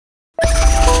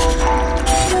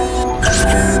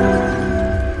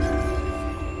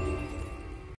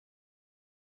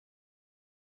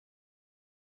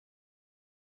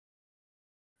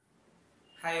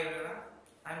Hi everyone,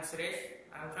 I am Suresh.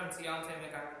 I am from SION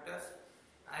Semiconductors.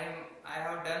 I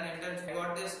have done internship. I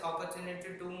got this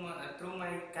opportunity through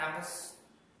my campus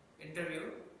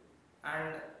interview,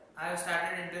 and I have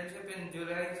started internship in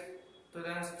July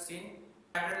 2016.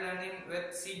 Started learning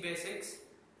with C basics,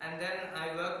 and then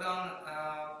I worked on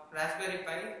Raspberry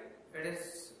Pi. It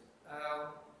is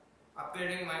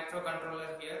upgrading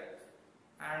microcontroller here,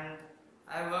 and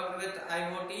I worked with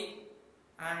IOT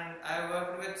and I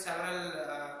worked with several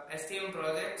STM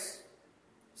projects.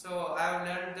 So I have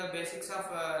learned the basics of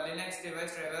Linux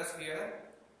device drivers here,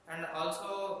 and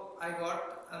also I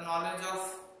got a knowledge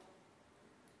of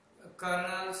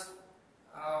kernels,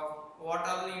 what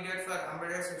all needed for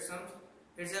embedded systems.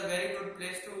 It's a very good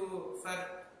place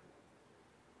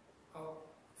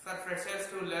for freshers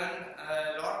to learn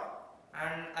a lot,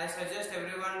 and I suggest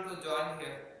everyone to join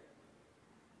here.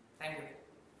 Thank you.